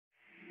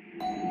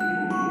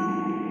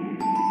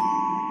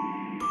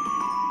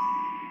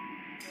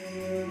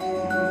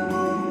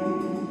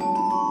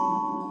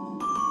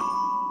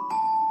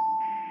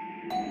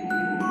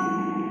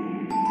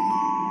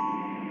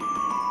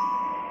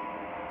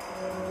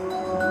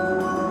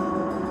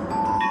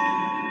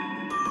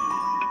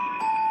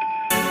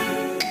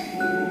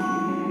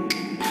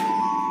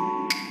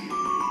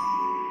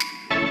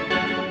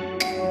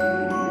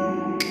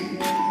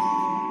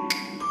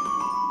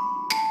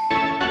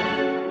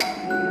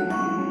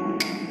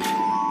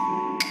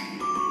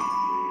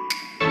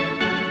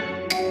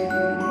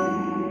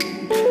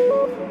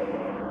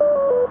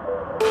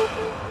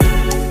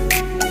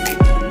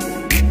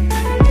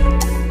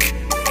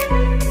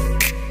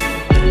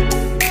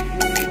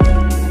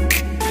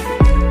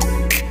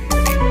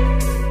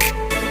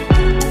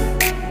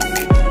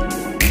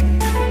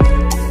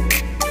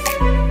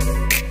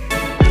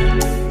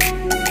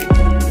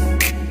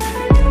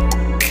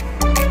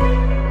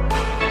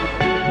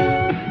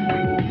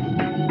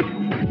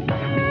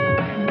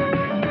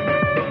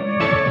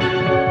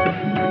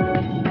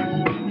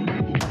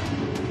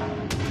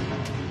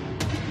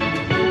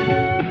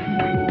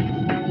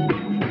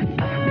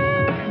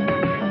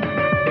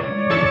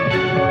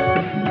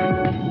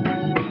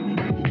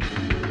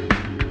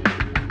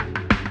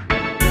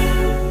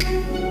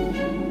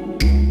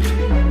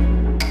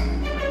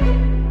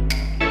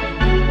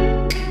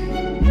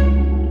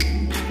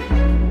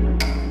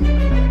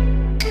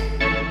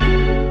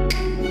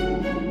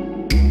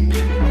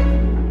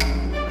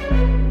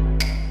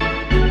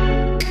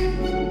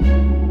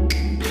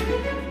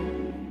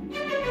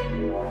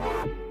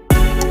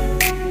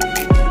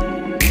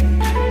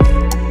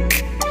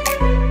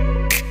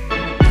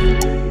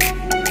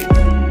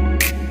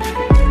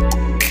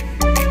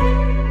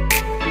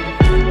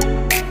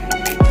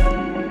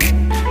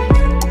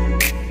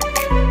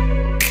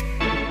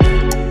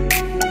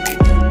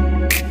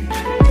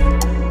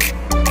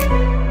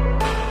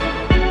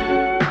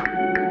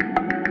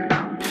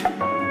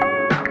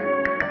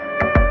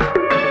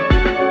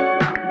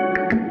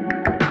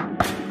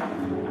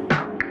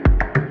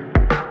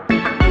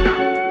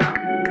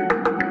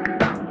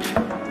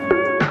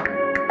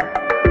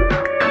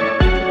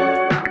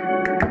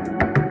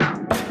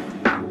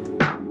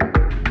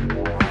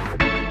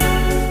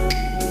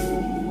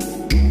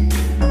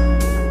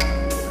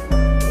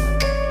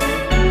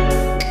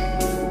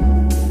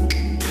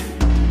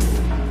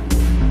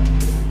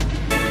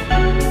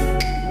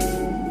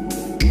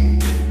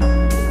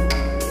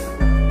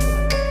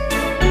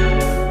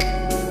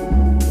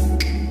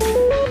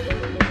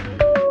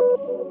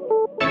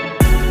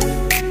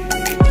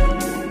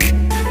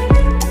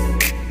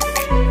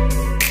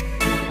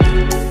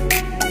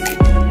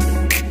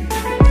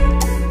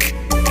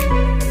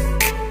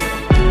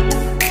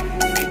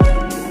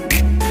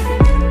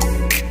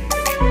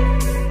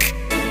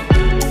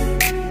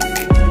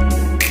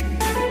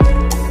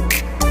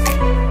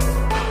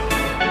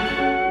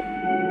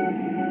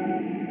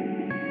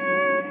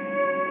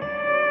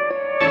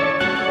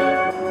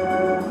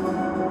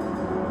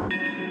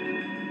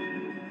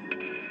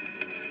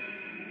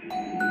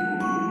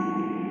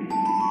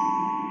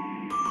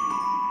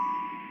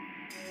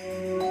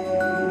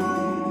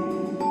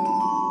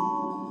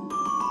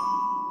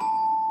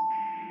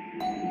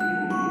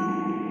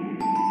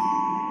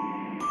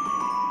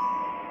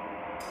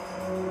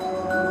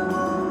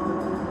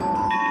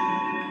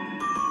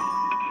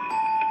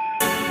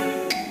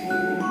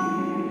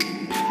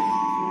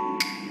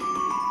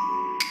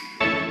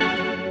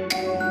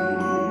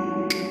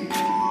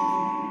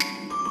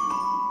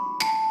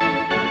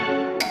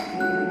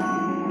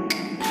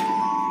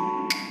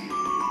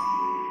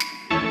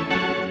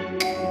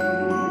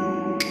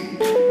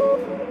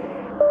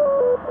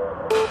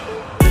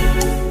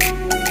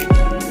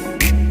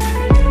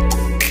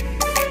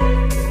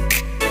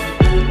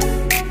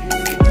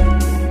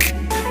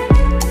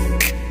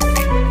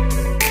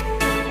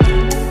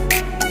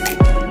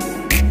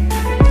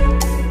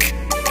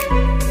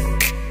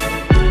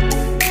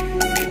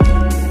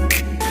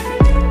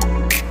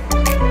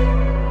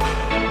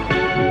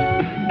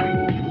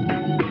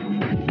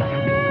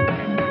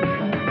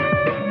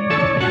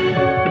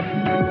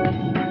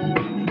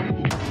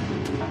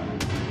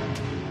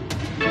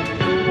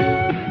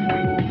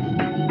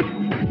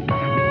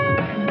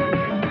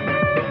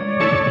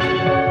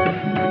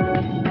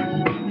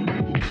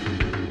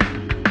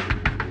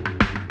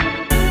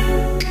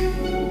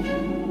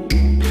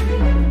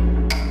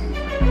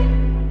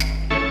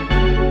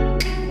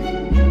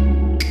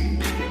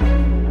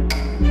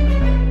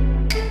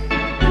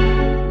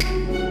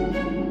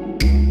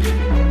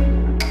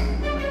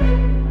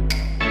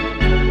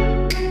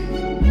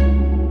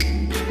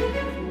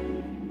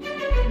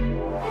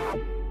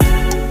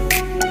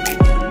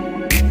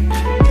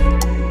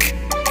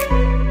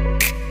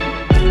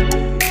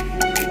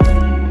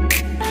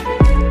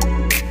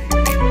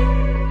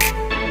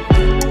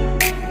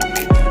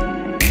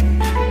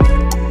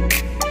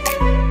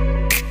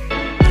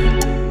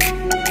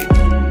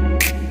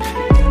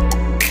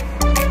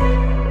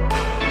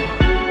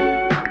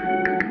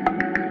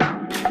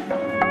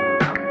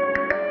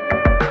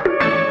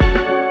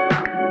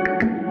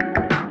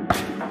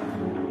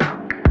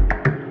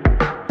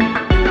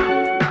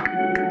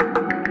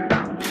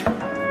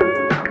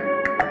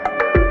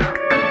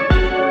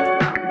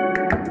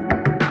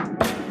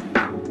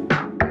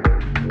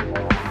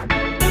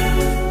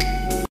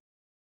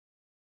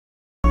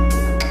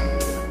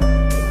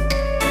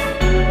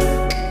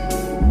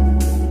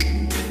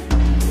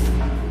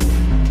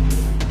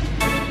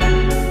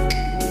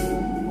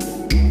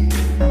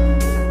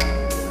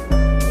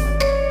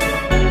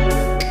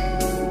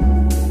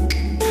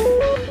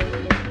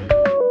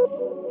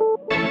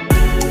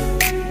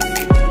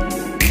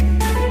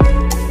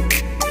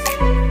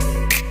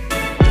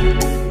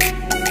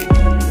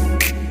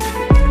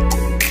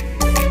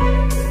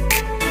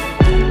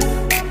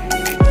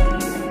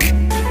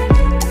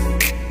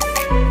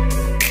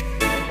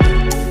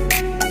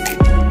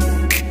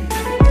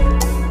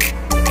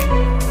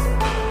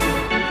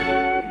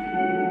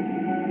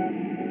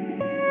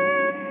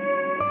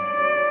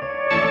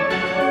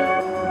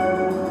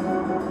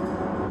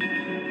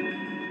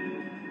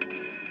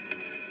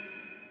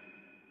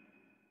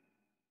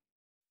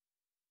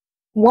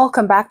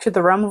Welcome back to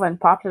the realm of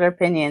unpopular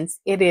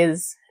opinions. It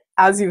is,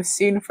 as you've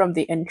seen from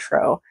the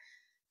intro,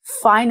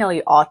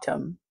 finally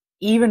autumn,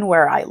 even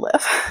where I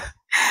live,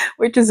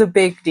 which is a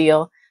big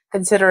deal,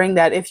 considering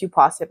that if you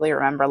possibly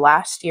remember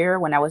last year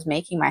when I was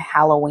making my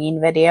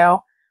Halloween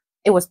video,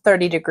 it was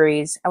 30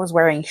 degrees. I was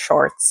wearing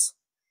shorts.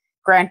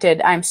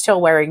 Granted, I'm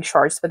still wearing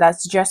shorts, but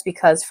that's just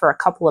because for a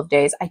couple of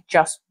days I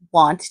just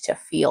want to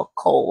feel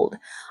cold.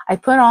 I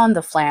put on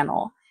the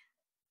flannel.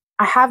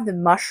 I have the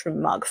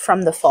mushroom mug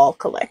from the fall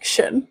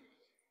collection.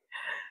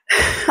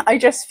 I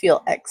just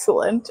feel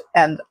excellent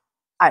and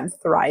I'm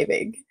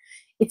thriving.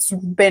 It's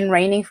been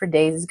raining for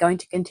days. It's going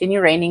to continue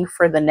raining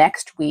for the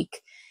next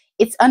week.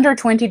 It's under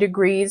 20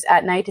 degrees.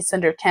 At night, it's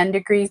under 10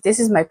 degrees.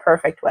 This is my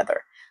perfect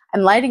weather.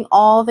 I'm lighting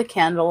all the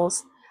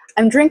candles.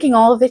 I'm drinking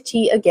all of the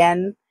tea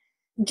again,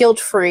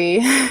 guilt-free.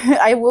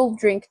 I will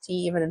drink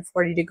tea even in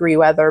 40-degree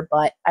weather,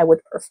 but I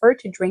would prefer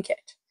to drink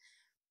it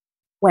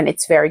when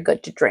it's very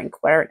good to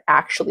drink, where it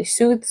actually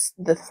soothes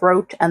the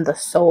throat and the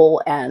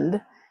soul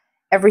and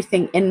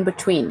everything in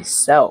between.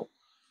 So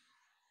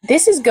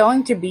this is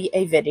going to be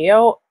a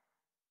video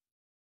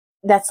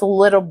that's a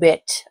little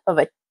bit of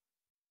a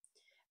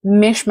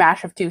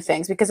mishmash of two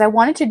things, because I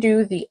wanted to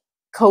do the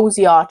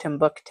cozy autumn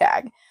book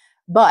tag,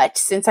 but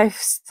since I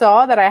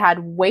saw that I had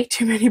way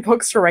too many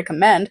books to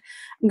recommend,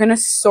 I'm going to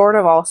sort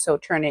of also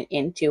turn it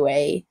into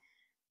a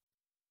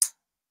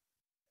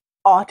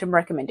autumn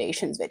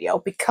recommendations video,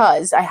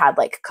 because I had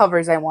like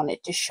covers I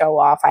wanted to show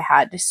off, I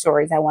had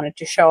stories I wanted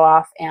to show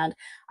off, and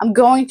I'm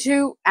going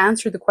to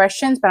answer the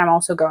questions, but I'm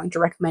also going to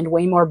recommend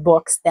way more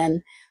books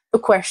than the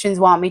questions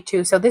want me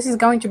to. So this is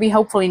going to be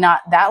hopefully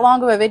not that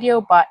long of a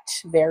video, but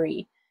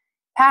very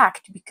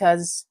packed,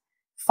 because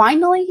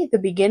finally the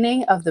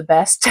beginning of the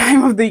best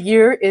time of the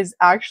year is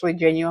actually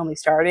genuinely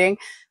starting.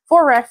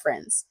 For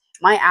reference,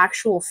 my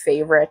actual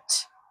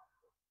favorite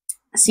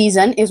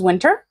season is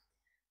winter,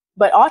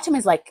 but autumn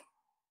is like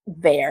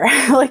there.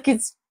 Like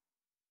it's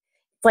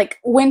like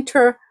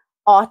winter,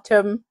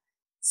 autumn,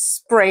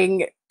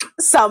 spring,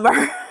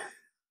 summer.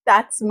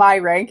 That's my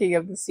ranking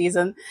of the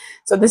season.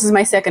 So this is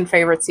my second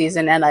favorite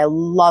season and I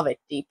love it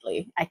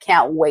deeply. I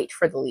can't wait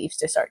for the leaves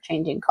to start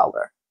changing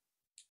color.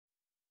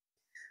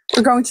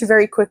 We're going to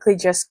very quickly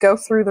just go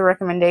through the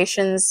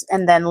recommendations,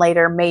 and then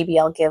later maybe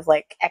I'll give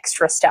like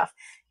extra stuff.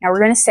 Now we're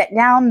going to set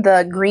down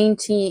the green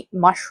tea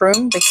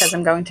mushroom because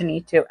I'm going to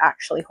need to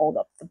actually hold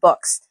up the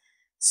books.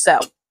 So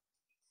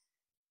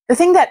the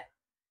thing that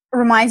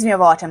reminds me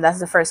of autumn, that's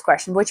the first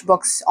question. Which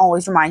books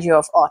always remind you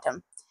of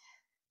autumn?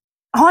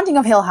 Haunting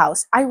of Hill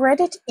House. I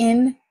read it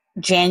in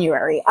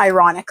January,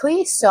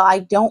 ironically, so I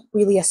don't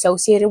really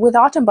associate it with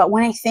autumn, but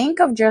when I think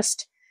of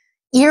just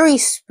eerie,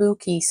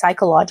 spooky,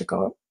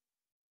 psychological,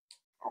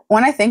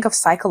 when I think of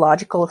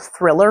psychological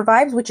thriller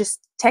vibes, which is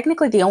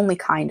technically the only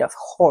kind of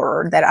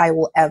horror that I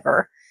will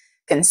ever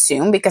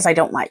consume, because I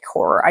don't like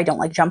horror, I don't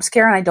like jump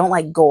scare, and I don't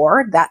like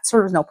gore, that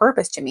serves no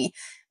purpose to me.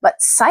 But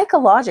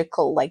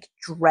psychological, like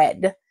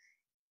dread,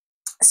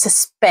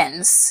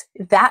 suspense,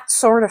 that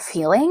sort of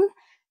feeling,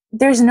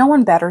 there's no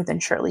one better than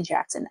Shirley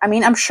Jackson. I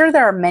mean, I'm sure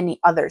there are many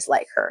others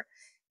like her,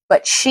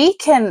 but she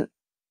can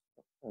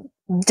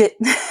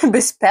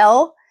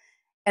bespell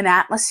an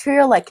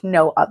atmosphere like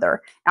no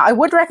other. Now, I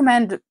would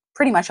recommend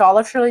pretty much all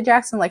of Shirley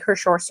Jackson, like her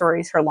short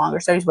stories, her longer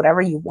stories, whatever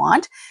you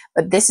want,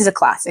 but this is a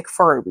classic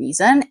for a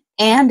reason,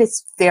 and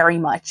it's very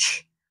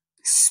much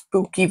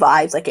spooky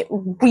vibes. Like, it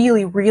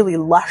really, really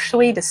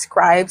lushly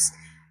describes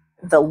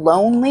the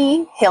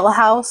lonely Hill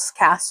House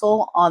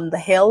castle on the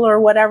hill or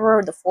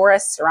whatever, the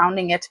forest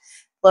surrounding it,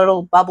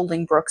 little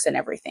bubbling brooks and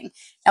everything.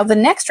 Now, the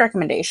next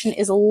recommendation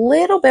is a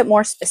little bit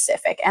more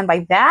specific, and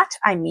by that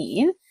I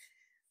mean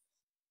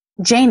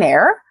Jane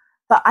Eyre,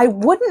 but I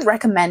wouldn't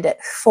recommend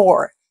it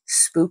for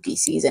spooky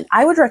season.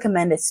 I would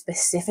recommend it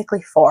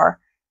specifically for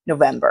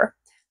November.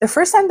 The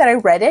first time that I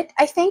read it,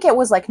 I think it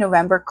was like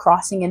November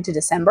crossing into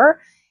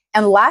December.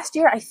 And last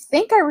year, I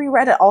think I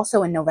reread it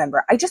also in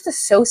November. I just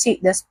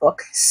associate this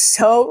book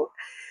so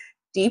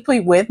deeply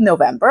with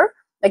November.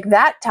 Like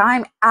that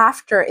time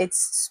after its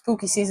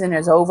spooky season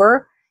is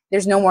over,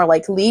 there's no more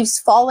like leaves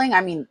falling.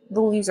 I mean,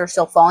 the leaves are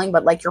still falling,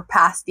 but like you're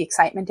past the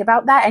excitement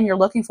about that and you're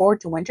looking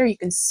forward to winter. You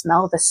can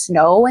smell the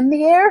snow in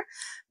the air,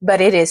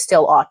 but it is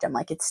still autumn.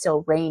 Like it's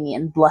still rainy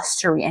and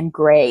blustery and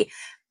gray.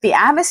 The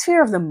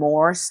atmosphere of the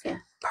moors,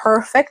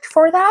 perfect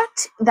for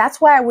that.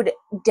 That's why I would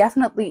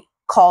definitely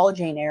call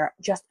Jane Eyre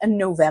just a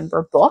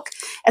November book.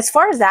 As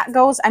far as that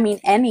goes, I mean,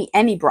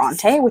 any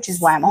Bronte, which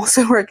is why I'm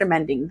also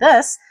recommending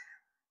this.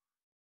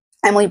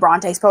 Emily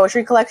Bronte's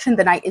poetry collection,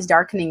 The Night is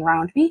Darkening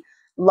Round Me.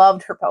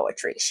 Loved her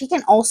poetry. She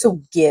can also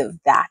give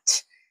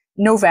that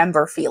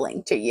November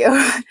feeling to you.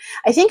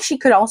 I think she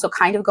could also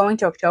kind of go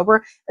into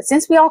October, but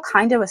since we all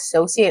kind of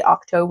associate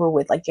October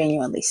with like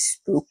genuinely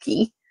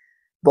spooky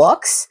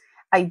books,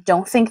 I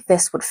don't think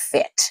this would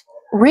fit.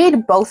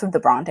 Read both of the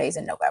Brontes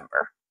in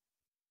November.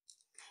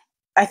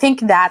 I think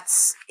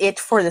that's it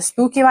for the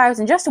spooky vibes,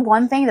 and just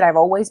one thing that I've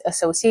always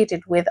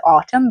associated with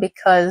autumn,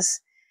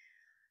 because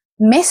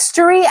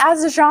mystery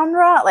as a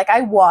genre, like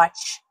I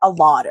watch a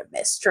lot of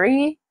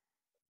mystery,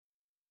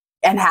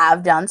 and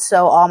have done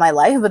so all my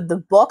life. But the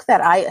book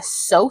that I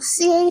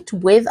associate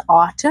with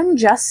autumn,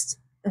 just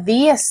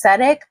the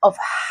aesthetic of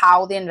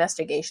how the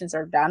investigations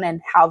are done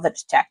and how the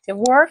detective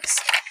works,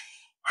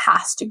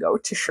 has to go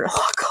to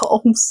Sherlock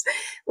Holmes.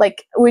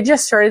 Like, we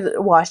just started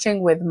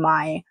watching with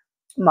my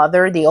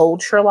mother the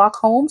old Sherlock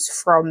Holmes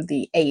from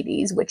the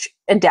 80s, which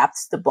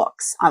adapts the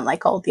books,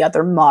 unlike all the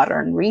other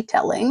modern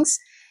retellings.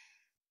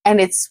 And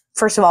it's,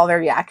 first of all,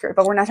 very accurate,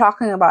 but we're not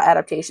talking about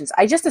adaptations.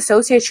 I just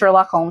associate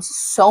Sherlock Holmes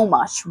so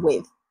much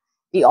with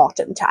the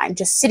autumn time,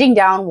 just sitting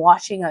down,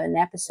 watching an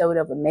episode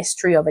of a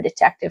mystery of a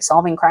detective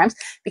solving crimes,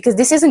 because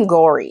this isn't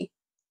gory.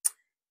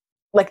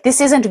 Like,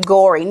 this isn't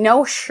gory.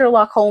 No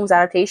Sherlock Holmes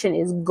adaptation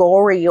is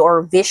gory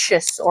or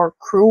vicious or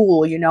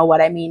cruel, you know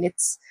what I mean?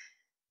 It's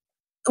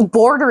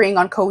bordering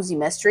on cozy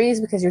mysteries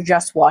because you're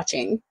just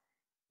watching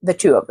the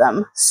two of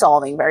them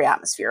solving very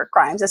atmospheric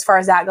crimes. As far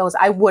as that goes,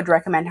 I would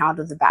recommend Hound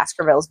of the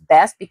Baskervilles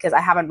best, because I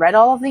haven't read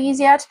all of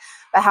these yet.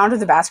 But Hound of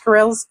the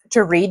Baskervilles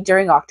to read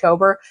during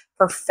October,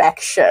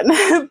 perfection.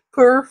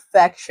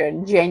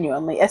 Perfection,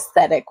 genuinely,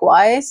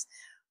 aesthetic-wise.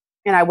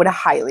 And I would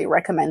highly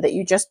recommend that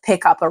you just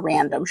pick up a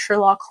random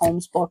Sherlock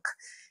Holmes book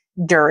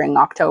during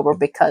October,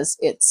 because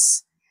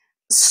it's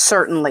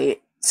certainly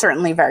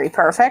very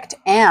perfect.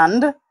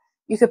 And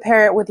you could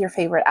pair it with your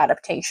favorite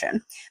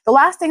adaptation. The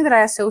last thing that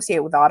I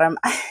associate with autumn,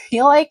 I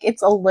feel like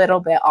it's a little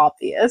bit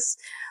obvious.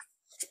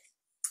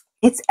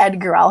 It's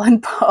Edgar Allan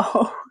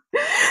Poe.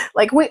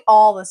 Like, we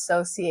all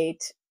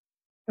associate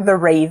The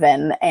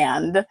Raven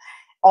and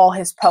all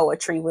his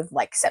poetry with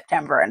like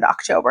September and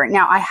October.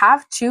 Now, I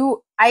have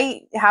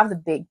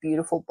the big,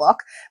 beautiful book,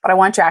 but I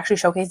want to actually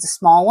showcase the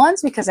small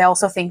ones because I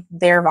also think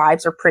their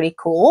vibes are pretty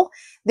cool.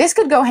 This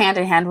could go hand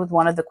in hand with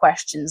one of the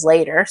questions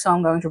later, so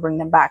I'm going to bring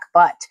them back.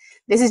 But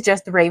this is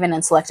just The Raven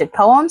and Selected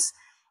Poems,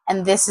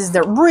 and this is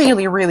the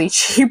really, really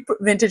cheap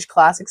Vintage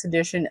Classics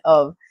edition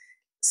of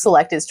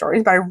Selected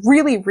Stories. But I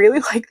really, really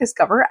like this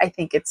cover. I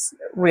think it's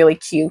really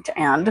cute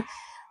and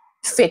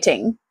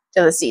fitting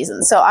to the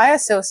season. So I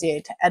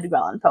associate Edgar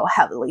Allan Poe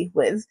heavily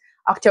with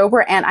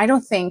October, and I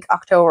don't think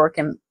October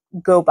can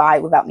go by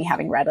without me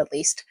having read at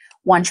least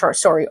one short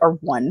story or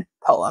one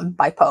poem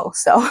by Poe.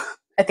 So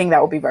I think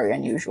that would be very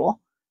unusual.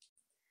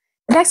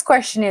 The next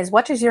question is,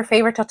 what is your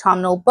favorite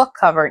autumnal book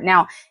cover?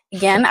 Now,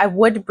 again, I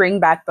would bring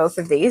back both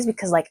of these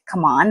because, like,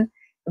 come on,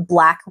 the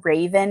Black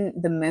Raven,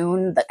 the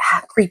moon, the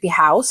creepy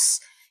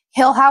house.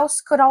 Hill House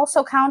could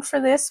also count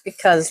for this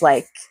because,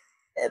 like,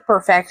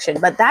 perfection.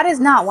 But that is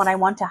not what I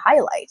want to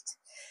highlight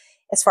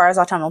as far as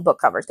autumnal book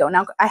covers go.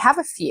 Now, I have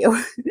a few.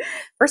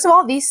 First of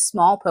all, these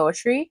small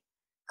poetry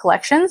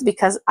collections,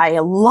 because I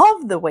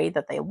love the way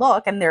that they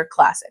look, and they're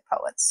classic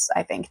poets,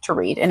 I think, to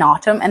read in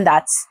autumn, and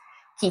that's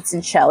Keats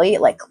and Shelley.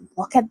 Like,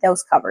 look at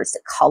those covers,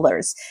 the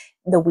colors,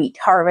 the wheat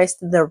harvest,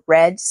 the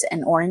reds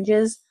and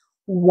oranges.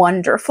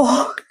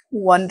 Wonderful,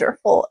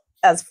 wonderful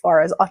as far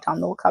as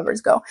autumnal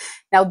covers go.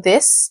 Now,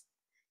 this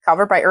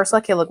cover by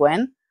Ursula K. Le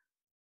Guin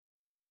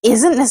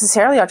isn't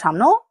necessarily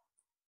autumnal,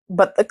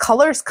 but the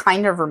colors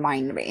kind of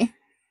remind me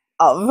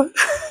of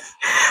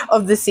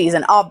of the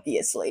season,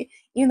 obviously.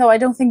 Even though I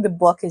don't think the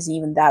book is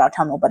even that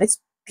autumnal, but it's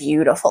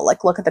beautiful.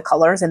 Like, look at the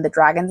colors and the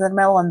dragons in the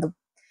middle and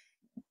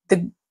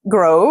the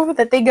grove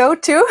that they go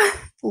to.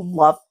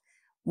 Love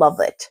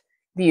it.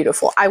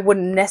 Beautiful. I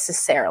wouldn't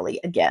necessarily,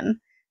 again,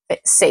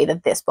 say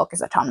that this book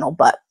is autumnal,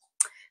 but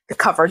the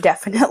cover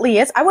definitely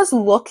is. I was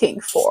looking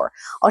for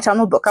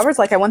autumnal book covers.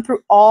 Like, I went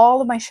through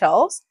all of my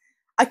shelves.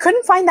 I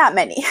couldn't find that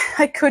many.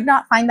 I could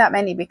not find that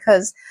many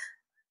because,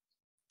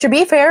 to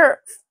be fair,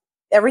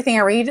 everything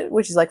I read,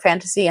 which is like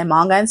fantasy and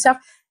manga and stuff,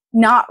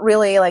 not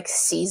really like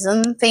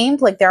season themed.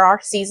 Like, there are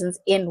seasons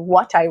in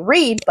what I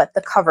read, but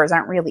the covers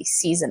aren't really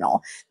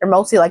seasonal. They're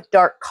mostly like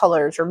dark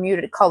colors or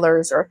muted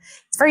colors, or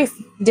it's very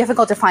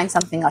difficult to find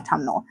something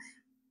autumnal.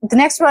 The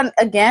next one,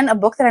 again, a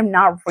book that I'm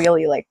not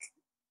really like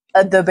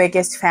the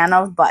biggest fan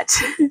of, but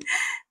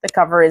the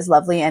cover is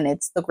lovely, and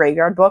it's The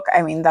Graveyard Book.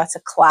 I mean, that's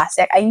a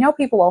classic. I know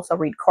people also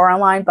read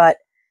Coraline, but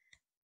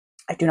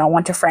I do not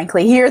want to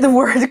frankly hear the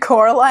word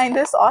Coraline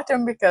this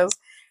autumn because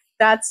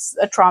that's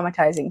a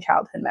traumatizing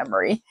childhood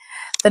memory.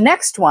 The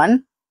next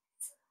one,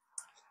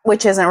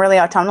 which isn't really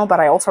autumnal, but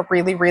I also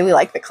really, really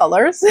like the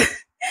colors,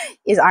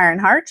 is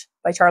Ironheart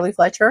by Charlie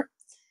Fletcher.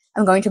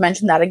 I'm going to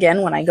mention that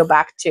again when I go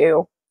back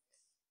to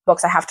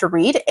books I have to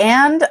read.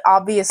 And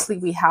obviously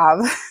we have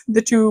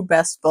the two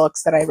best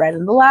books that I read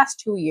in the last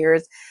 2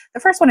 years. The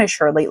first one is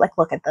Shirley. Like,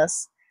 look at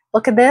this.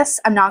 Look at this.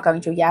 I'm not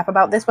going to yap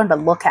about this one,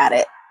 but look at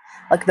it.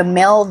 Like, the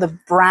mill, the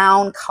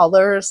brown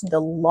colors, the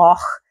loch,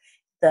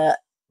 the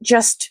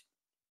just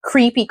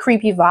creepy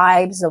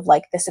vibes of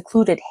like the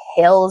secluded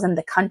hills and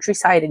the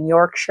countryside in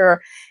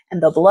Yorkshire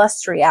and the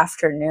blustery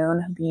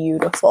afternoon.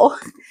 Beautiful.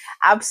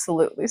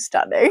 Absolutely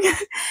stunning.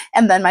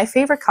 And then my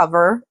favorite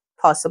cover,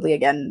 possibly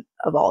again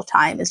of all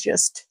time, is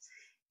just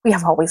We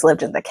Have Always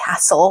Lived in the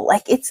Castle.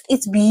 Like,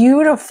 it's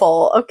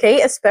beautiful,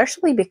 okay?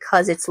 Especially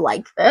because it's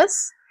like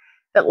this,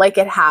 that like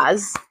it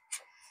has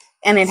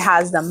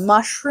the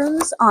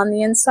mushrooms on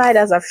the inside,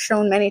 as I've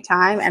shown many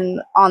times,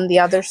 and on the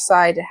other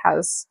side it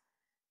has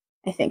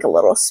I think a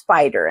little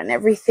spider and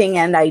everything.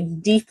 And I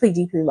deeply,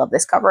 deeply love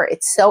this cover.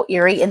 It's so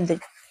eerie in the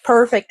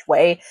perfect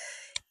way.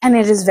 And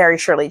it is very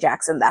Shirley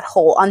Jackson, that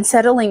whole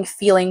unsettling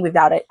feeling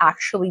without it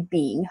actually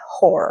being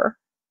horror.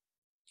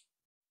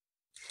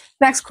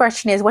 Next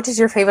question is, what is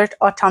your favorite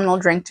autumnal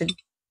drink to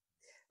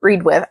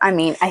read with? I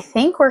mean, I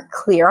think we're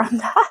clear on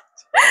that.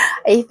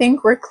 I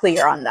think we're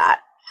clear on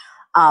that.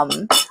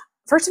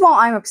 First of all,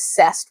 I'm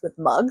obsessed with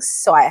mugs,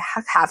 so I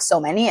have so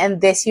many. And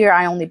this year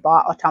I only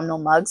bought autumnal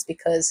mugs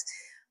because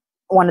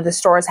one of the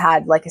stores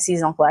had like a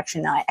seasonal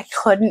collection. And I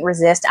couldn't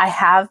resist. I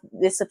have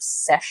this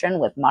obsession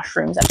with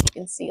mushrooms, as you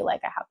can see. Like,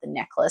 I have the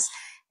necklace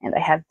and I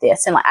have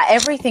this, and like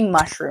everything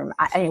mushroom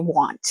I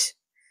want,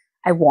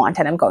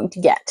 and I'm going to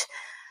get.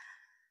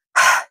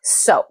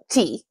 So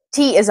tea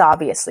is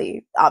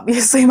obviously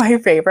my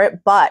favorite,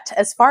 but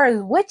as far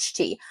as which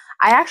tea,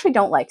 I actually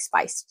don't like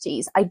spiced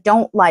teas. I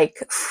don't like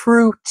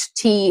fruit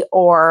tea,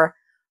 or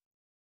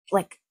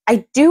like,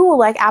 I do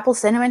like apple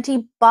cinnamon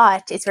tea,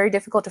 but it's very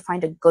difficult to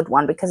find a good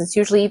one because it's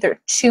usually either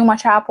too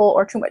much apple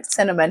or too much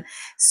cinnamon.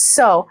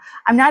 So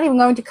I'm not even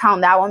going to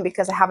count that one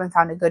because I haven't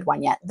found a good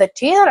one yet. The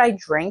tea that I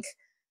drink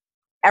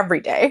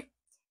every day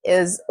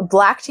is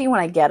black tea when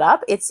I get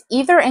up. It's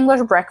either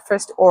English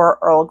breakfast or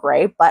Earl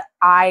Grey, but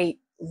I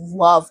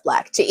love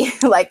black tea.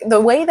 Like,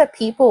 the way that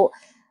people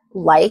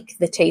like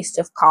the taste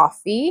of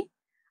coffee,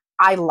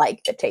 I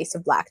like the taste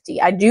of black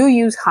tea. I do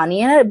use honey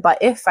in it, but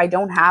if I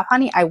don't have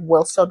honey, I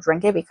will still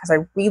drink it because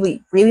I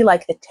really, really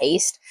like the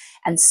taste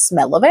and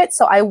smell of it.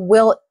 So I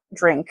will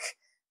drink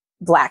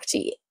black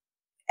tea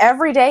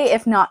every day,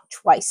 if not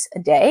twice a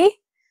day.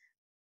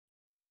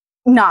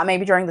 Not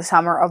maybe during the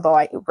summer, although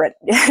I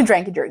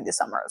drank it during the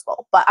summer as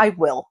well. But I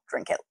will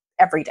drink it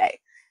every day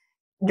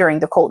during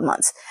the cold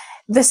months.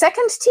 The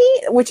second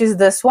tea, which is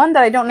this one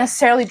that I don't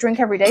necessarily drink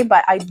every day,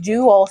 but I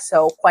do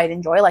also quite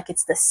enjoy, like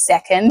it's the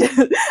second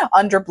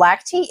under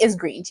black tea, is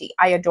green tea.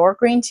 I adore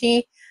green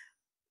tea.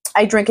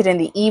 I drink it in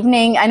the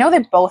evening. I know they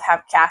both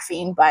have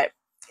caffeine, but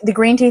the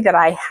green tea that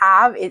I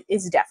have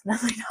is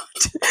definitely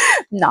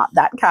not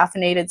that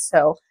caffeinated.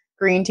 So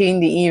green tea in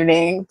the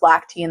evening,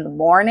 black tea in the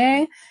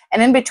morning,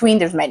 and in between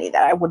there's many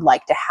that I would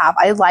like to have.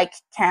 I like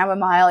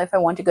chamomile if I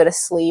want to go to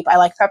sleep. I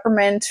like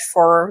peppermint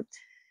for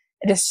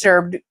a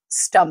disturbed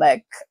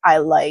stomach. I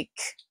like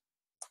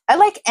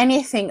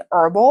anything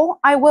herbal,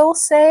 I will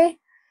say.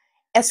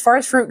 As far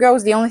as fruit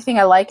goes, the only thing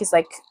I like is,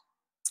 like,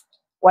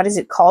 what is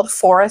it called?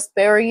 Forest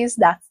berries.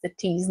 That's the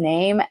tea's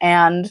name.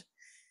 And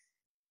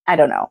I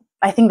don't know.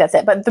 I think that's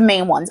it. But the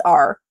main ones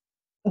are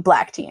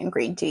black tea and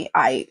green tea.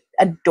 I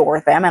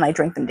adore them and I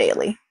drink them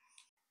daily.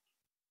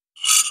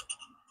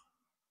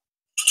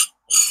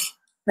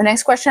 The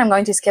next question I'm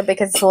going to skip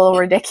because it's a little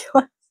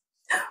ridiculous.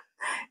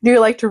 Do you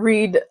like to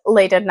read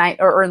late at night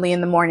or early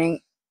in the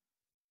morning?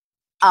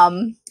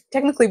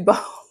 Technically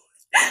both.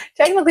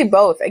 Technically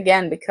both,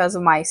 again, because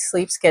of my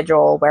sleep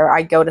schedule where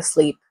I go to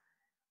sleep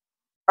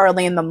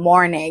early in the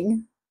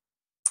morning.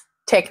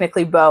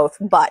 Technically both,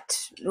 but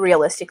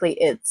realistically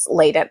it's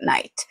late at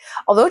night.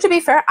 Although, to be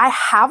fair, I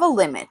have a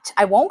limit.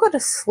 I won't go to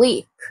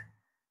sleep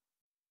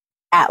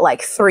at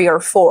like 3 or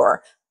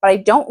 4, but I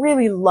don't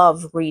really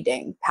love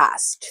reading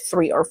past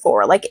 3 or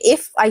 4. Like,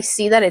 if I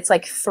see that it's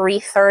like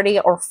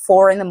 3:30 or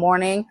 4 in the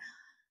morning,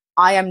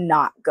 I am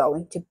not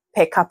going to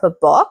pick up a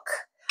book.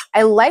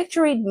 I like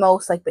to read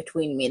most like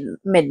between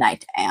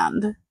midnight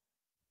and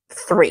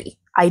 3,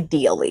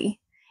 ideally.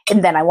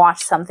 And then I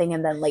watch something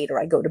and then later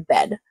I go to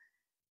bed.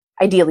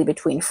 Ideally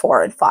between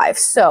 4 and 5.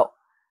 So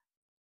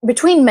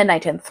between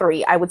midnight and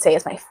 3, I would say,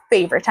 is my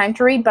favorite time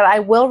to read, but I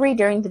will read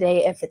during the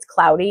day if it's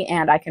cloudy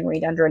and I can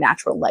read under a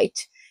natural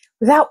light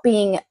without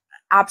being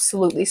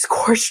absolutely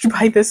scorched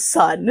by the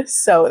sun.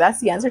 So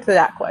that's the answer to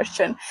that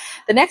question.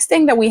 The next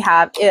thing that we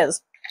have is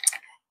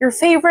your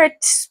favorite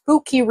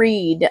spooky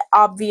read.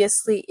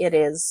 Obviously it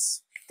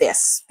is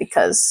this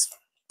because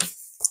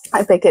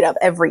I pick it up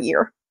every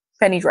year.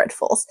 Penny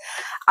Dreadfuls.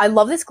 I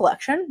love this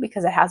collection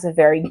because it has a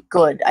very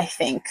good, I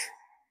think,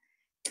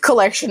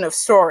 collection of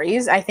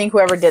stories. I think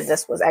whoever did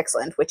this was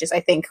excellent, which is, I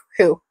think,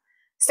 who?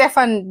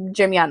 Stefan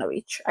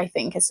Jemjanovic, I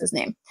think is his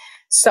name.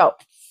 So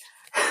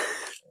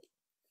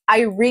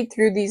I read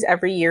through these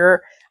every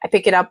year. I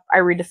pick it up, I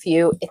read a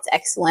few. It's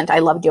excellent. I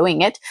love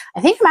doing it.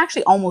 I think I'm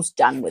actually almost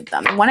done with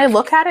them. When I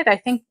look at it, I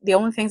think the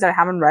only things that I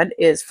haven't read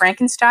is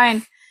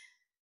Frankenstein,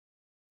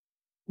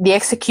 The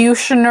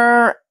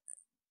Executioner.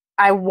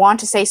 I want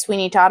to say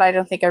Sweeney Todd. I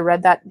don't think I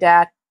read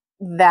that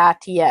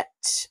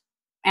yet.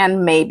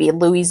 And maybe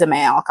Louisa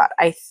May Alcott.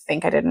 I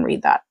think I didn't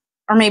read that.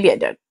 Or maybe I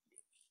did.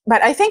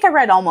 But I think I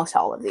read almost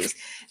all of these.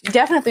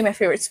 Definitely my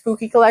favorite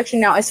spooky collection.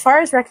 Now, as far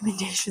as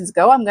recommendations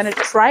go, I'm going to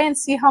try and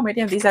see how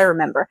many of these I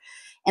remember.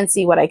 And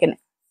see what I can...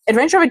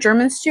 Adventure of a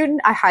German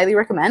Student, I highly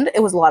recommend.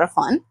 It was a lot of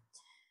fun.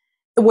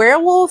 The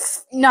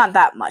Werewolf, not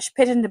that much.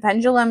 Pit and the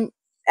Pendulum,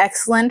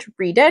 excellent.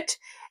 Read it.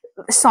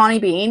 Sonny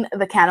Bean,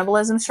 the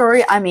cannibalism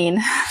story. I mean,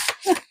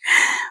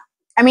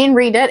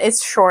 read it.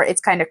 It's short.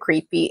 It's kind of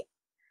creepy.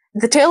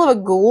 The Tale of a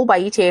Ghoul by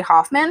E.T.A.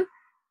 Hoffman,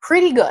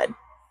 pretty good.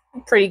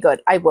 Pretty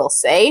good, I will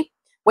say.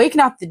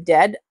 Waking Up the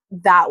Dead,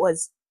 that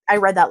was, I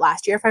read that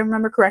last year, if I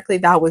remember correctly.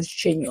 That was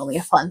genuinely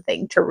a fun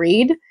thing to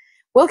read.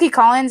 Wilkie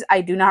Collins,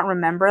 I do not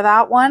remember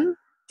that one,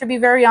 to be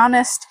very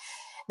honest.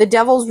 The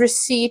Devil's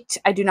Receipt,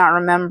 I do not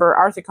remember.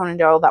 Arthur Conan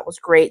Doyle, that was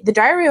great. The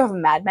Diary of a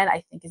Madman,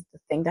 I think, is the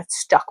thing that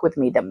stuck with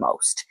me the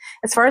most.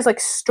 As far as like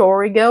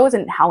story goes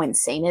and how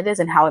insane it is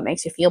and how it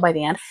makes you feel by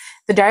the end,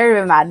 The Diary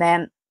of a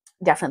Madman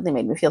definitely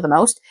made me feel the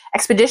most.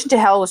 Expedition to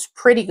Hell was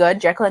pretty good.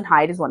 Jekyll and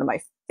Hyde is one of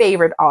my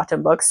favorite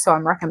autumn books, so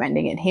I'm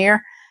recommending it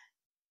here.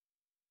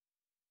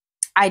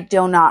 I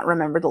do not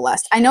remember the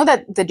list. I know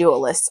that The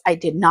Duelist I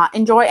did not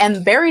enjoy,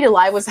 and Buried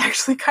Alive was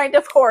actually kind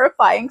of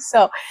horrifying.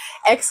 So,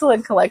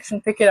 excellent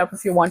collection. Pick it up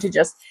if you want to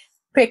just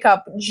pick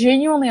up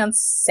genuinely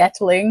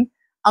unsettling,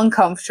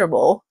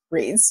 uncomfortable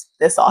reads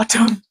this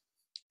autumn.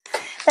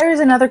 There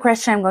is another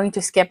question I'm going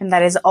to skip, and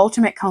that is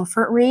ultimate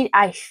comfort read.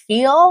 I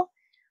feel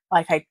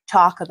like I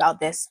talk about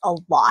this a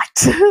lot.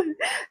 So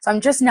I'm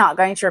just not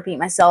going to repeat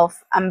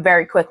myself. I'm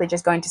very quickly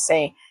just going to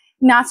say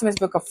Natsuma's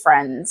Book of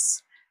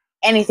Friends,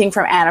 anything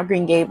from Anne of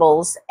Green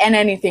Gables, and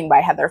anything by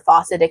Heather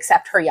Fawcett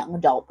except her young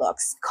adult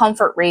books.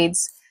 Comfort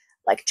reads,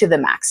 like, to the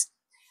max.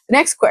 The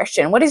next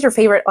question, what is your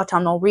favorite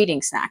autumnal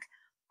reading snack?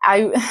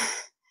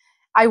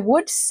 I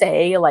would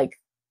say, like,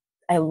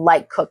 I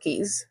like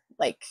cookies.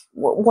 Like,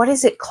 what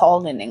is it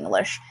called in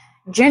English?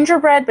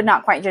 Gingerbread, but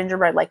not quite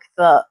gingerbread, like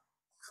the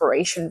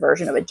Croatian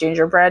version of a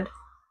gingerbread.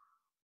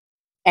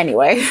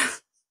 Anyway.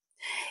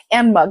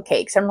 And mug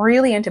cakes. I'm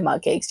really into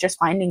mug cakes, just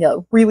finding a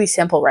really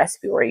simple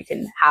recipe where you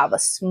can have a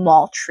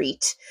small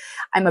treat.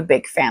 I'm a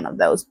big fan of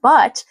those.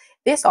 But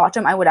this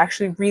autumn, I would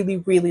actually really,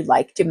 really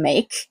like to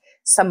make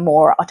some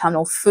more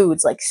autumnal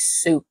foods like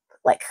soup,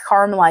 like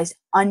caramelized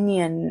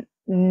onion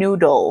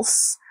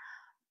noodles,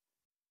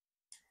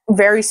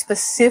 very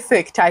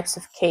specific types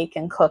of cake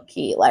and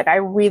cookie. Like, I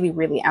really,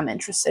 really am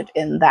interested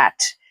in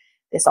that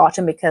this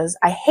autumn because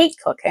I hate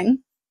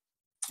cooking.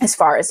 As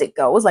far as it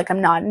goes, like,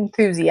 I'm not an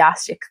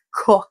enthusiastic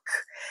cook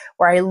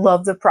where I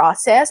love the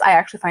process. I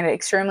actually find it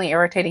extremely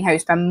irritating how you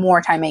spend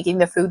more time making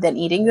the food than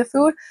eating the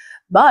food.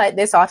 But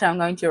this autumn, I'm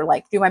going to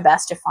like do my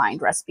best to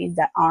find recipes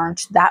that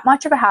aren't that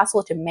much of a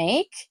hassle to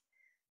make,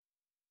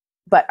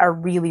 but are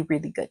really,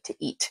 really good to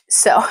eat.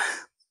 So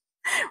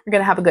we're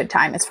going to have a good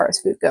time as far as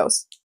food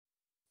goes.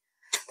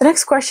 The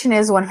next question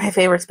is one of my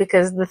favorites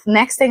because the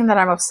next thing that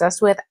I'm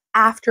obsessed with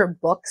after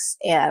books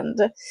and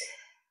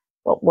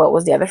what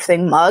was the other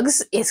thing?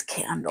 Mugs is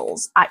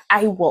candles.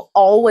 I will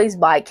always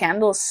buy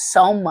candles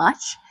so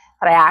much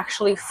that I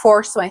actually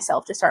forced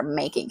myself to start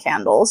making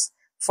candles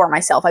for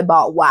myself. I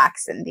bought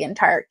wax and the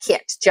entire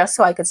kit just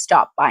so I could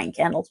stop buying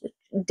candles, which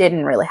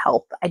didn't really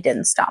help. I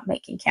didn't stop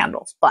making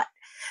candles. But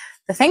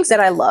the things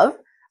that I love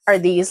are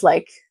these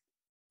like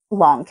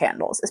long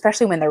candles,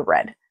 especially when they're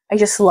red. I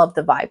just love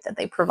the vibe that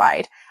they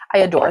provide. I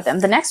adore them.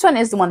 The next one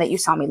is the one that you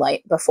saw me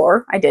light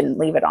before. I didn't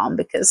leave it on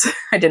because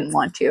I didn't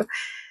want to.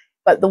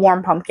 But the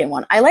warm pumpkin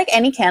one. I like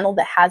any candle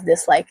that has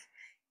this like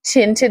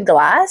tinted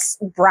glass,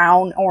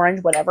 brown,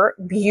 orange, whatever.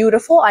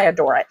 Beautiful. I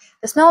adore it.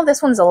 The smell of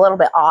this one's a little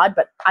bit odd,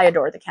 but I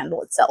adore the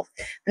candle itself.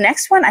 The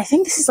next one, I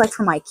think this is like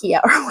from IKEA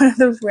or one of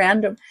those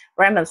random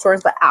stores,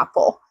 but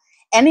apple.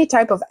 Any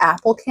type of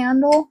apple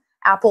candle,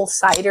 apple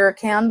cider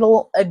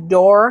candle,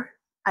 adore.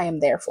 I am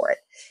there for it.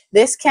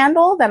 This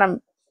candle that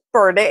I'm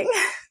burning,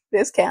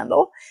 this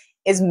candle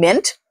is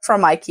mint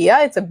from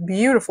IKEA. It's a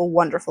beautiful,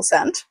 wonderful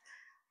scent.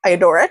 I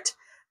adore it.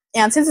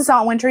 And since it's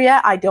not winter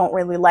yet, I don't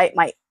really light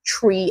my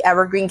tree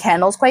evergreen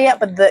candles quite yet.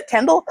 But the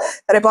candle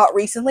that I bought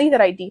recently that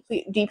I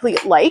deeply, deeply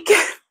like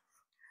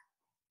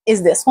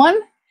is this one,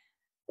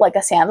 like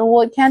a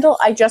sandalwood candle.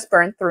 I just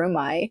burned through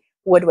my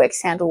Woodwick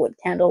sandalwood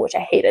candle, which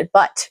I hated.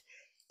 But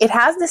it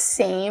has the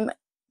same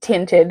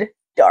tinted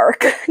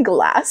dark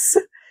glass.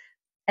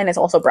 And it's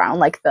also brown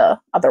like the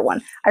other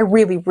one. I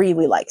really,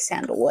 really like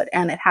sandalwood.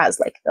 And it has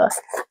like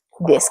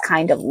this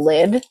kind of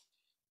lid.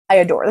 I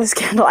adore this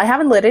candle. I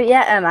haven't lit it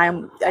yet and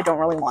I don't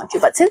really want to.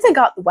 But since I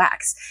got the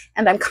wax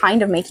and I'm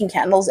kind of making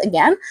candles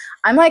again,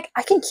 I'm like,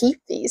 I can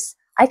keep these.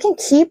 I can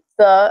keep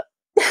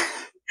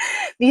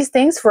these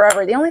things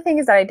forever. The only thing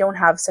is that I don't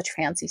have such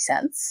fancy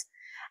scents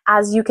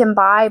as you can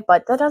buy,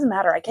 but that doesn't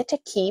matter. I get to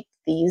keep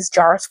these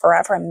jars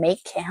forever and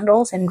make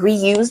candles and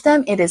reuse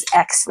them. It is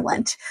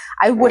excellent.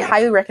 I would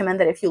highly recommend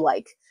that if you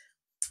like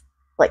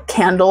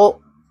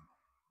candle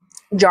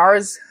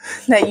jars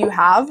that you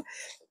have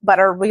but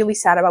are really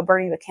sad about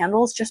burning the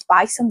candles, just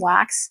buy some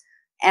wax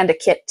and a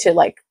kit to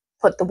like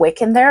put the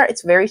wick in there.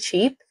 It's very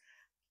cheap.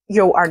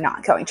 You are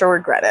not going to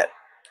regret it.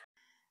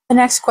 The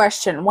next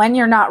question, when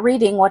you're not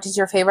reading, what is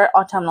your favorite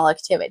autumnal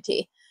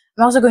activity?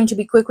 I'm also going to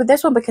be quick with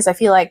this one because I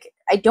feel like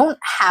I don't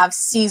have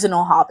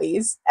seasonal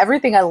hobbies.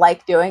 Everything I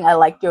like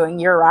doing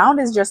year-round.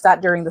 Is just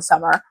that during the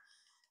summer,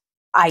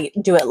 I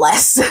do it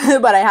less.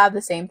 But I have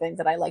the same things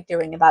that I like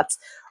doing, and that's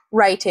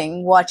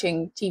writing,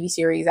 watching TV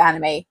series,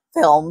 anime,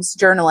 films,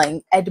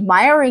 journaling,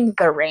 admiring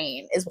the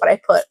rain is what I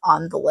put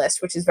on the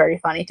list, which is very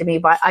funny to me,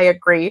 but I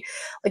agree.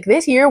 Like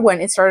this year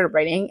when it started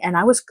raining, and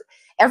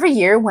every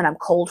year when I'm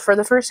cold for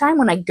the first time,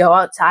 when I go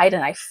outside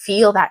and I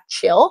feel that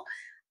chill,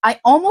 I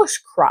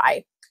almost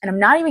cry. And I'm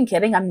not even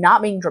kidding. I'm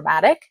not being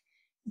dramatic.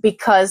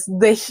 because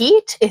the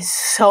heat is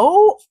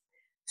so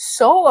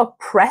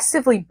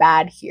oppressively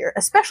bad here,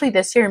 especially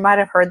this year. You might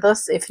have heard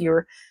this if you're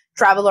a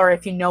traveler,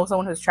 if you know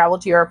someone who's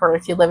traveled to Europe, or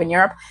if you live in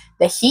Europe.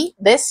 The heat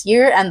this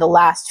year and the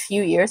last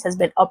few years has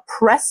been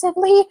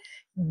oppressively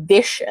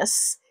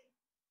vicious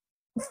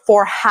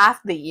for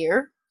half the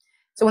year.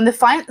 So when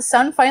the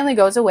sun finally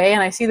goes away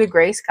and I see the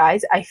gray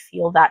skies, I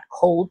feel that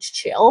cold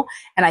chill,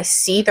 and I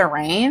see the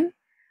rain,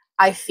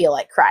 I feel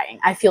like crying.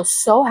 I feel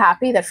so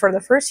happy that for the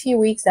first few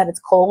weeks that it's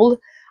cold,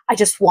 I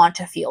just want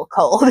to feel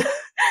cold.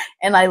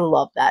 And I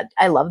love that.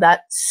 I love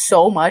that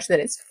so much that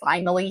it's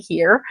finally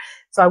here.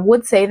 So I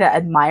would say that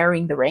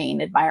admiring the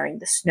rain, admiring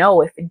the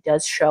snow, if it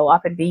does show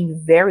up, and being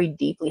very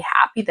deeply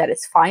happy that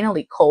it's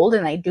finally cold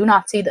and I do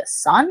not see the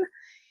sun,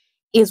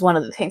 is one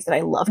of the things that I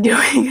love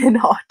doing in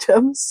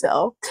autumn.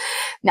 So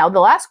now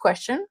the last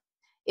question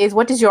is,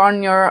 what is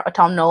on your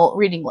autumnal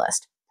reading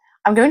list?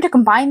 I'm going to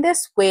combine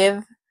this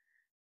with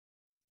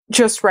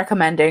just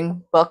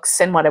recommending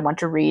books and what I want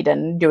to read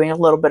and doing a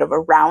little bit of a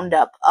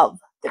roundup of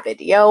the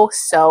video.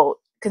 So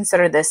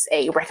consider this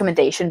a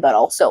recommendation, but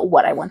also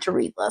what I want to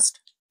read list.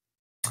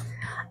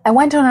 I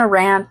went on a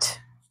rant.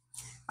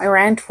 My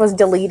rant was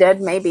deleted.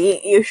 Maybe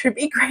you should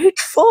be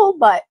grateful,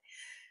 but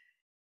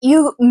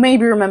you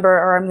maybe remember,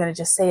 or I'm going to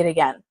just say it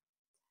again.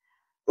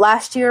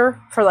 Last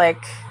year, for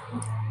like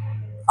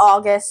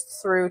August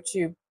through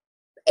to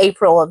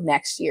April of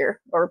next year,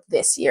 or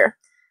this year,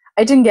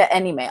 I didn't get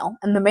any mail.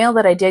 And the mail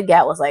that I did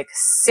get was like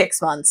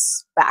 6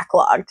 months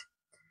backlogged.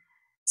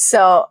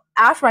 So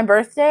after my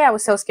birthday, I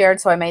was so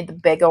scared, so I made the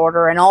big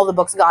order, and all the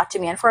books got to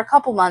me. And for a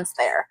couple months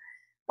there,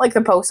 like,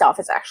 the post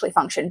office actually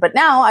functioned. But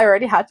now I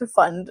already had to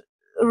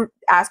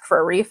ask for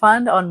a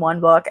refund on one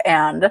book,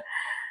 and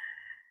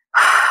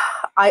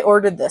I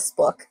ordered this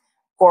book,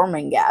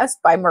 Gormenghast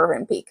by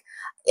Mrlja.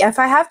 If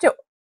I have to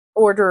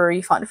order a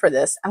refund for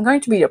this, I'm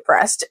going to be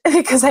depressed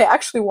because I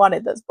actually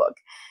wanted this book.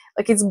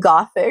 Like, it's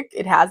gothic.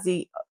 It has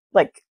the,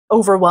 like,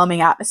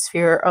 overwhelming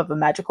atmosphere of a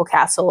magical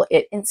castle.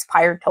 It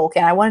inspired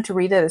Tolkien. I wanted to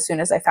read it as soon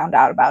as I found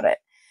out about it.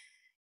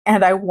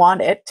 And I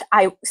want it.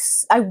 I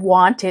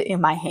want it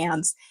in my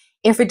hands.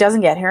 If it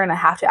doesn't get here and I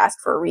have to ask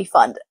for a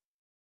refund,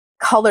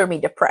 color me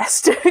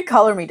depressed.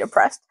 Color me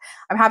depressed.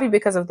 I'm happy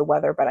because of the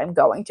weather, but I'm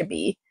going to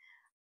be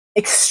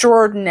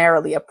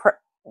extraordinarily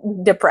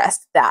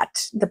depressed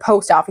that the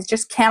post office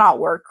just cannot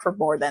work for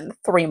more than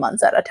 3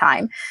 months at a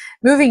time.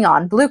 Moving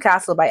on, Blue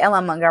Castle by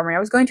L.M. Montgomery. I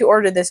was going to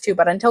order this too,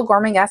 but until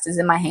Gormenghast is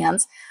in my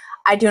hands,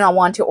 I do not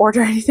want to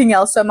order anything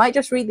else. So I might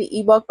just read the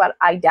ebook, but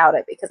I doubt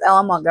it because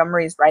L.M.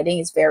 Montgomery's writing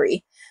is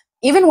very,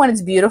 even when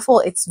it's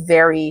beautiful, it's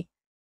very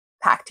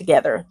packed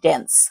together,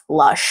 dense,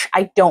 lush.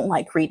 I don't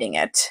like reading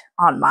it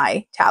on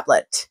my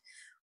tablet.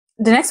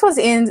 The next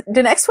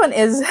one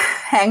is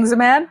Hangs a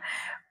Man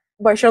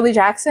by Shirley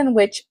Jackson,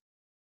 which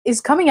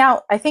is coming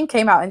out, I think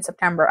came out in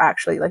September,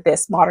 actually, like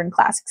this Modern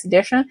Classics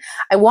edition.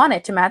 I want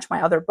it to match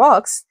my other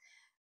books,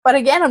 but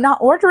again, I'm not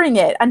ordering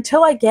it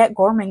until I get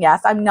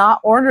Gormenghast. I'm not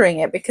ordering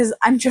it because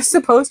I'm just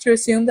supposed to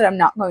assume that I'm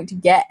not going to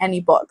get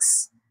any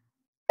books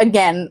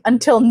again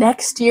until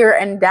next year,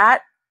 and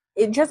that,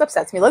 it just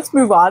upsets me. Let's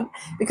move on,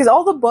 because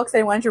all the books that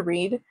I wanted to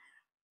read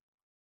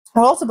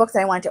are also books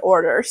that I wanted to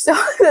order, so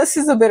this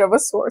is a bit of a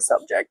sore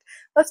subject.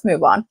 Let's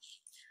move on.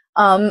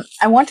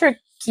 I want to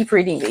keep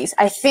reading these.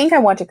 I think I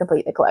want to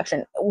complete the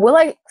collection. Will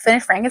I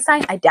finish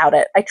Frankenstein? I doubt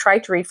it. I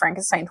tried to read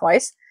Frankenstein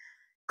twice.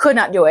 Could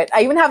not do it.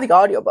 I even have the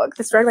audiobook.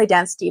 It's read by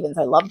Dan Stevens.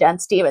 I love Dan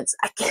Stevens.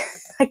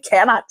 I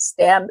cannot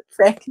stand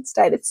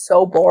Frankenstein. It's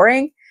so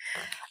boring.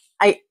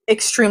 I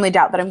extremely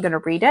doubt that I'm going to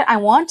read it. I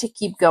want to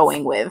keep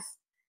going with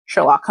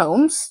Sherlock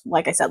Holmes.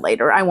 Like I said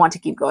later, I want to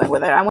keep going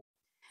with it.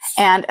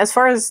 And as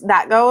far as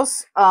that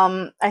goes,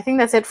 I think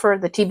that's it for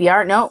the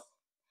TBR. No,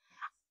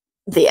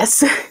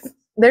 this.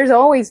 There's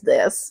always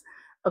this.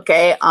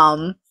 Okay,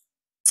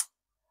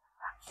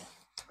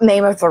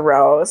 Name of the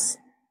Rose.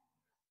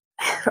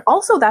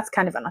 Also, that's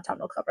kind of an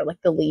autumnal cover,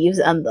 like the leaves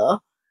and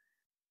the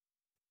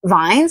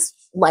vines,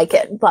 like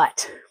it,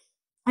 but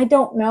I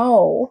don't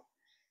know.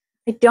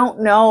 I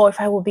don't know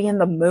if I will be in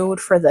the mood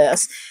for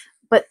this,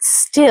 but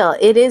still,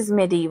 it is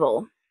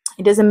medieval.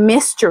 It is a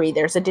mystery.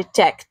 There's a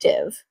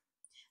detective.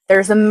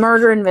 There's a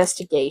murder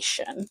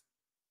investigation.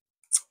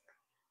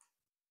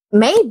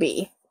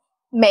 Maybe,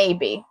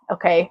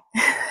 okay?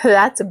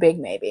 That's a big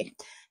maybe.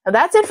 Now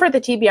that's it for the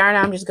TBR.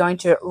 Now I'm just going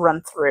to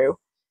run through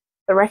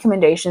the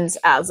recommendations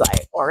as I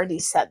already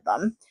said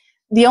them.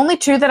 The only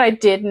two that I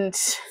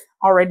didn't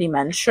already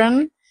mention,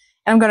 and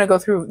I'm going to go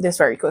through this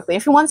very quickly.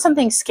 If you want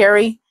something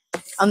scary,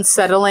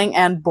 unsettling,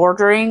 and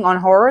bordering on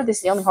horror, this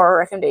is the only horror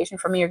recommendation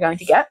from me you're going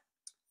to get.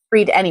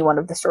 Read any one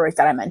of the stories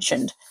that I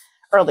mentioned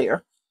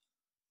earlier.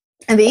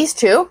 And these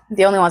two,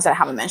 the only ones that I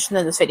haven't mentioned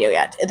in this video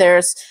yet.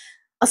 There's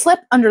A Slip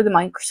Under the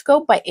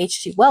Microscope by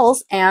H.G.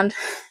 Wells and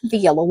The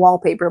Yellow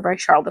Wallpaper by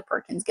Charlotte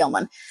Perkins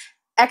Gilman.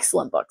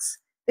 Excellent books.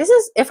 This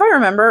is, if I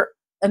remember,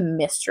 a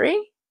mystery.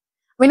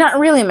 I mean, not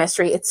really a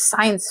mystery, it's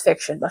science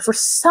fiction, but for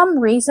some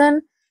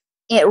reason,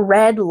 it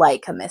read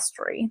like a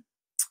mystery.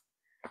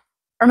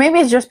 Or maybe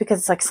it's just because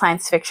it's like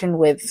science fiction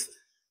with,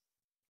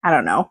 I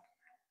don't know,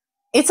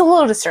 it's a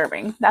little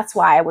disturbing. That's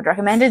why I would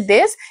recommend it.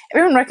 This,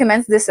 everyone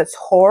recommends this as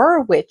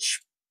horror,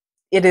 which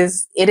it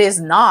is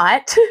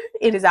not.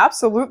 It is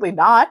absolutely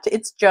not.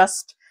 It's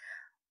just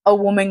a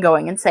woman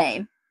going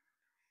insane.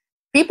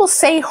 People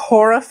say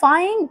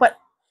horrifying, but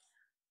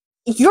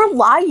you're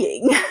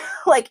lying.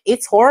 Like,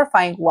 it's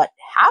horrifying what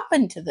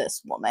happened to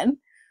this woman,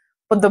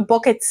 but the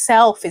book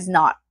itself is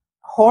not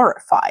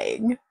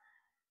horrifying.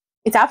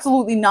 It's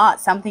absolutely not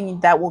something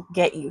that will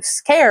get you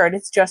scared.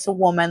 It's just a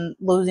woman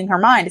losing her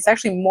mind. It's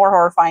actually more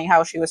horrifying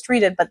how she was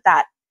treated, but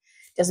that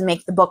doesn't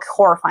make the book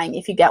horrifying,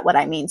 if you get what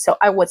I mean. So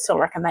I would still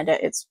recommend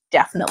it. It's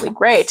definitely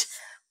great.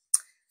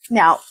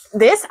 Now,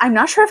 this, I'm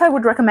not sure if I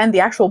would recommend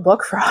the actual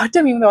book for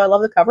autumn, even though I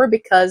love the cover,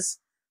 because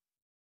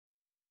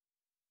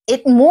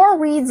it more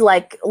reads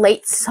like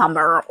late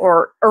summer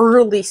or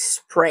early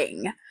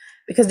spring,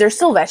 because there's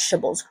still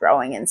vegetables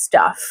growing and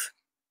stuff.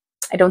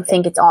 I don't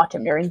think it's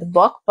autumn during the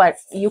book, but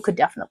you could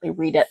definitely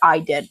read it. I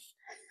did.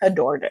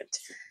 Adored it.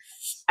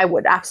 I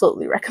would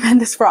absolutely recommend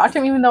this for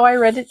autumn, even though I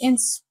read it in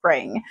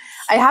spring.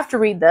 I have to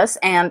read this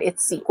and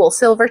its sequel,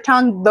 Silver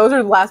Tongue. Those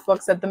are the last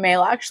books that the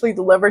mail actually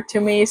delivered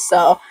to me,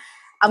 so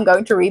I'm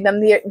going to read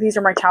them. These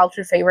are my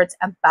childhood favorites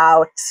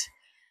about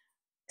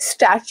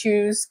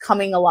statues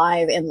coming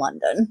alive in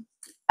London.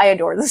 I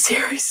adore the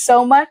series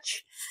so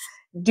much.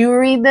 Do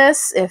read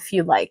this if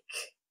you like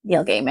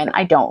Neil Gaiman.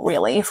 I don't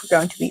really, if we're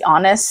going to be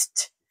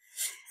honest.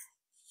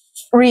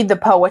 Read the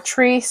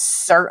poetry,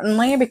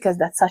 certainly, because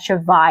that's such a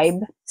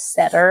vibe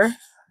setter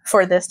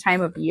for this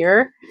time of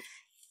year.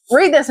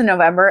 Read this in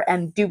November,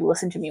 and do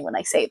listen to me when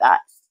I say that.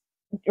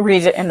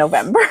 Read it in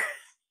November.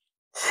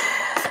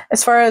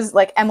 As far as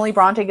like Emily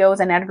Bronte goes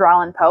and Edgar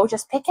Allan Poe,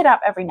 just pick it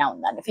up every now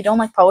and then. If you don't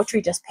like poetry,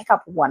 just pick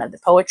up one of the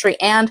poetry.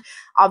 And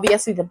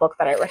obviously the book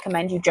that I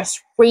recommend you just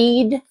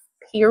read,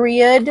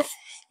 period,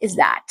 is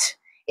that.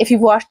 If you've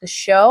watched the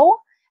show,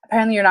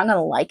 apparently you're not going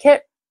to like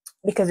it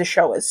because the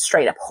show is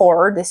straight up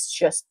horror. This is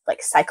just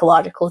like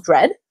psychological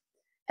dread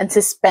and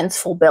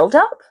suspenseful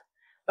buildup.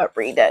 But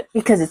read it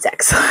because it's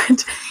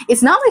excellent.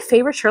 It's not my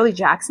favorite Shirley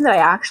Jackson that I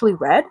actually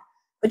read,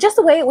 but just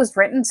the way it was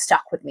written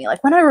stuck with me.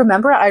 Like when I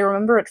remember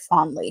it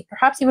fondly.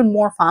 Perhaps even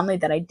more fondly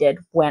than I did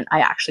when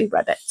I actually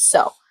read it.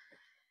 So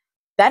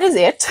that is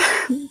it.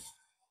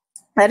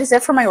 That is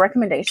it for my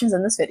recommendations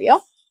in this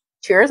video.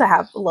 Cheers. I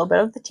have a little bit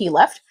of the tea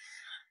left.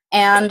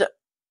 And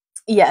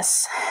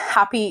yes,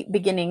 happy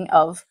beginning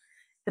of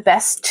the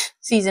best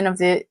season of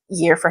the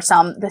year for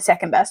some, the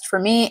second best for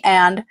me.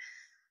 And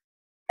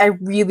I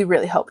really,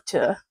 really hope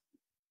to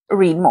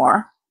read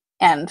more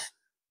and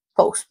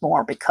post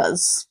more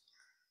because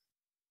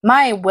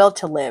my will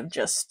to live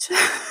just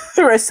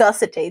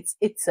resuscitates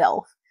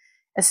itself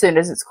as soon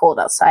as it's cold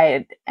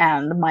outside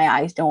and my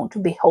eyes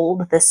don't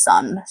behold the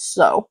sun.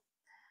 So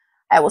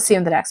I will see you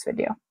in the next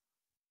video.